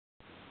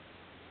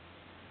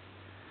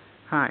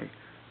Hi,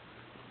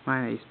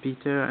 my name is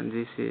Peter and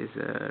this is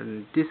a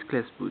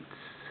diskless boot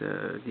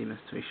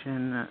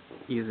demonstration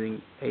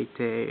using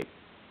ATA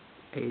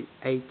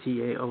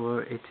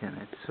over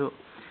Ethernet. So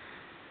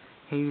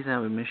here is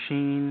our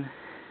machine.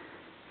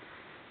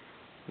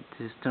 It's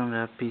a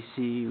standard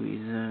PC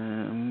with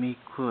a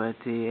micro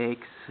ATX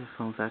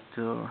form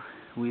factor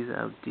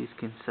without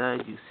disk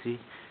inside. You see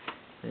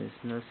there's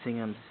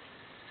nothing on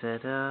the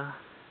SATA,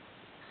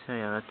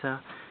 serial data,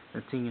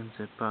 nothing in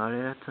the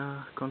parallel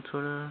data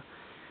controller.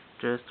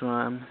 Just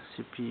RAM,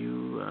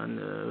 CPU, and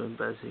a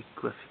basic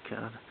graphic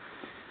card,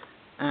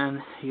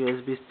 and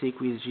USB stick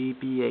with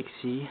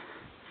gPXE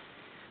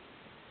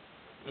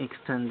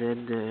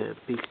extended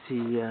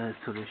PXE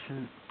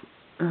solution.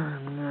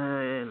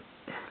 And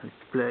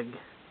let's plug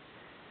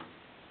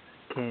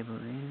cable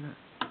in.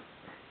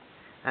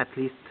 At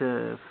least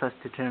fast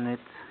Ethernet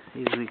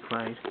is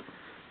required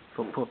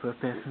for proper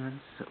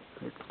performance. So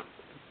let's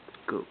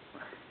go.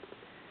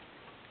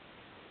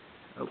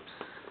 Oops.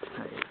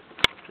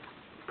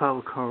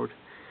 Power cord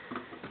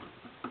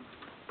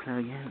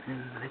plug in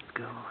and let's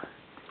go.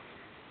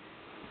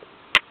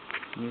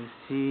 You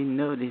see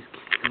no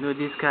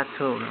disk at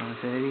all.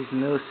 There is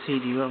no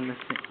CD on the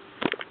thing.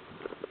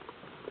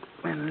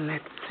 And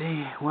let's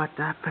see what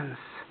happens.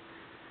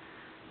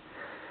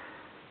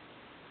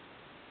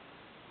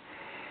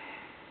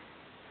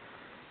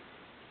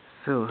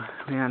 So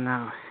we are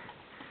now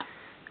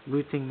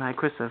booting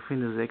Microsoft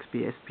Windows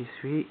XP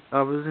SP3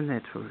 over the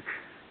network.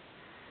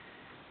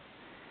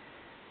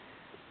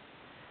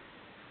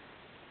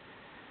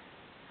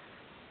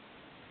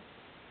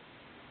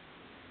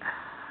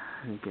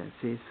 You can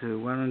see it's a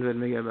 100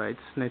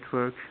 megabytes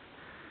network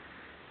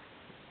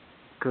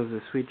because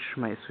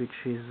my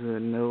switch is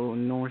no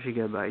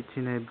gigabyte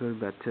enabled,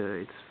 but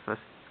it's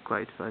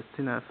quite fast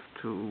enough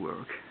to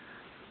work.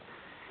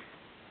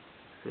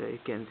 So you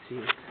can see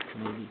it.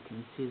 Maybe you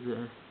can see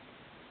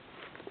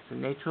the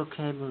network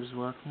cable is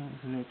working,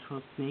 the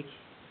network NIC,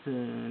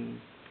 the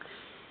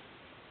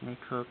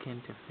network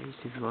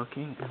interface is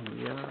working, and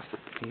here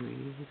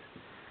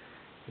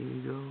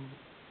we go.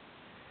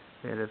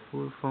 We have a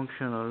full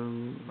functional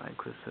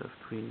Microsoft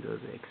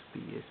Windows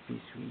XP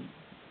SP3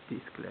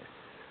 diskless,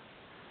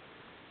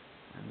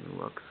 and it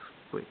works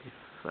pretty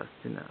fast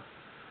enough.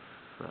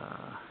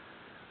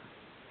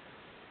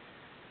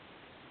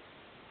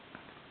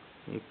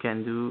 You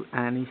can do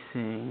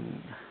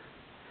anything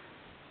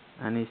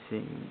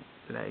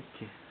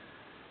like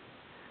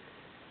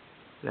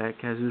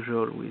as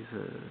usual with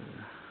a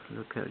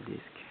local disk.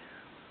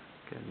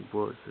 You can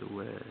browse the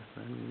web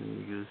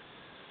and use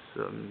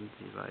some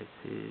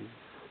devices.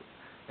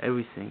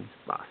 Everything is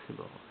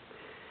possible.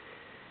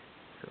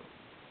 So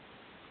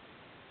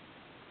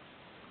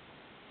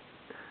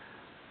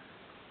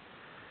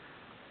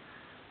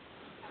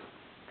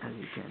as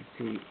you can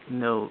see,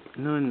 no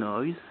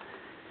noise,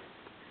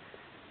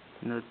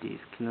 no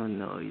disk, no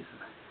noise.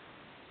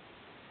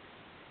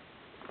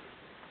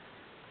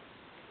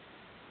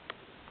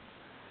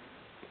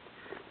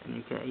 And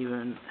you can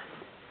even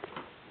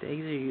take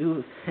the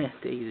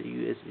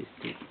USB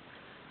stick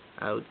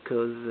out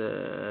because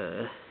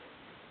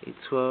his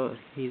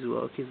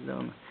work is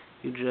done.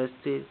 You just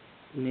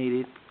need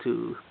it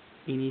to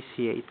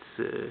initiate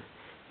the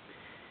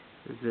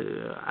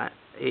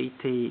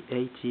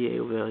ATA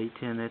over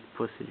Ethernet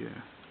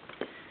procedure.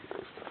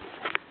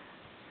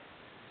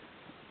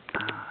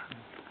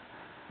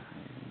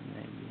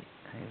 Maybe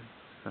I have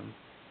some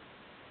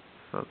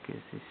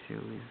focus issue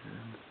with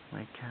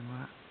my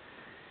camera.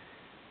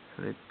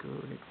 So let's go.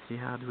 Let's see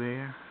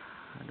hardware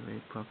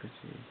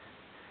properties.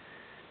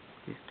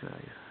 Disk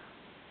drive.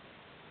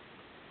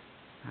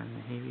 And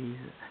here is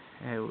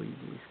AoE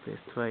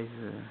diskless twice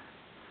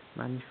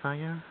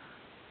magnifier.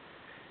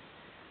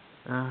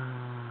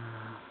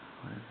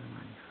 Where's the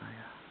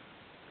magnifier?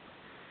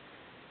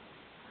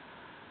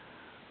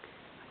 Okay,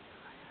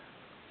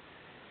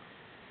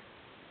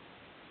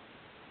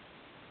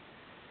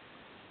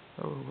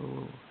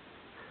 magnifier.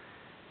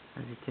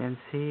 As you can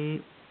see,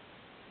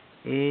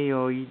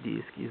 AoE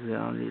disk is the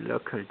only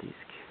local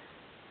disk,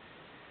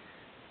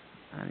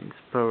 and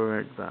it's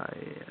powered by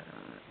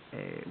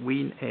a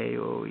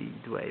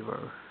WinAoE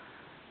driver.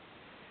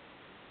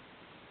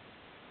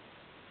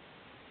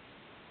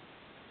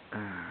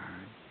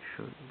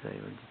 Show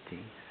driver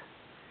details.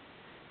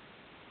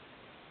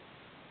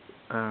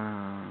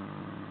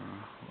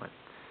 What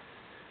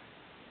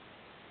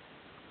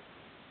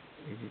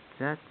is it?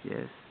 That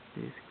yes,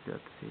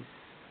 disk.sys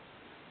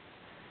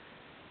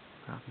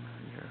part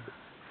manager.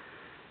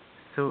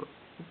 So,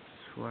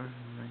 oops, where the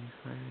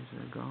magnifiers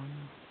are gone.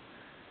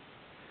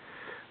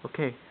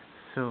 Okay,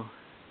 so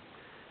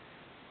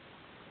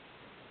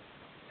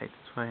let's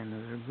try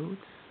another boot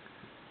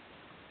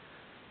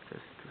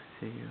just to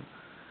see you.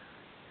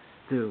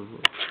 We'll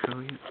show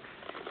you.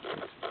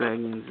 Let's plug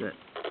in the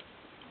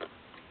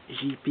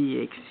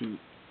gPXE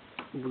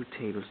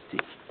bootable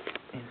stick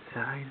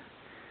inside,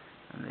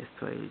 and let's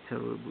try a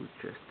little reboot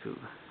just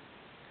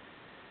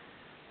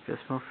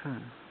for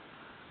fun.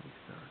 Let's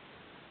start.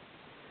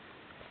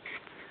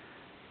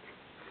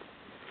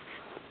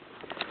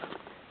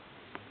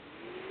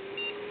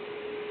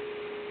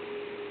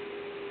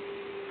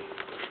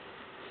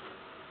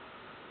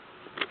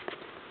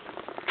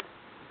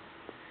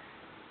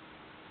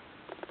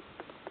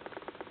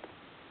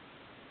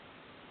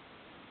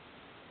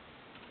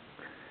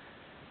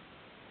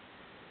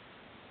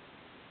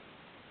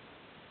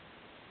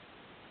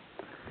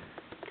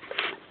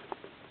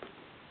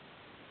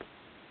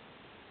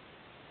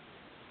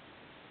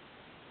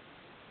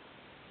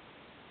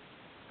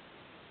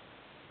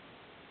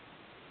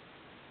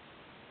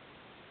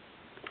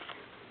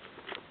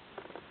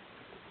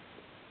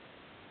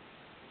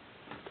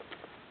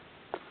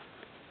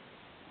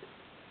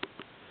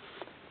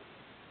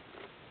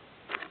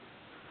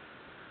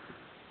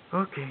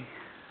 Okay,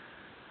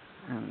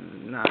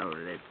 and now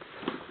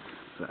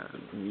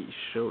let me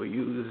show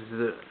you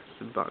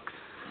the box.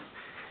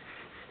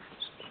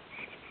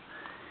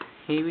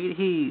 Here it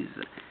is,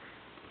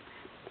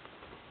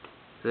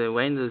 the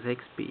Windows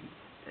XP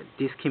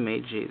disk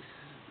images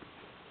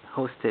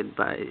hosted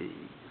by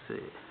the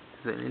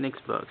Linux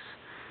box.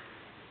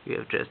 You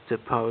have just a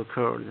power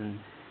cord and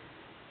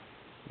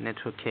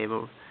network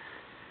cable,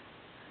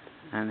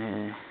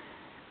 and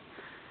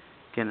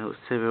can host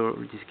several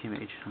disk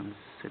images on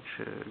such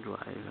a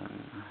drive,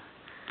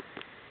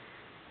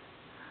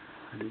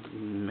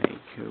 and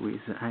make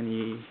with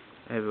any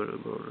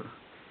available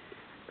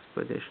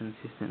exploitation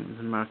system in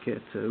the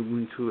market.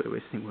 Ubuntu,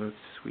 everything works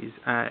with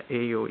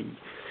AoE.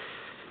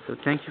 So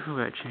thank you for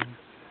watching.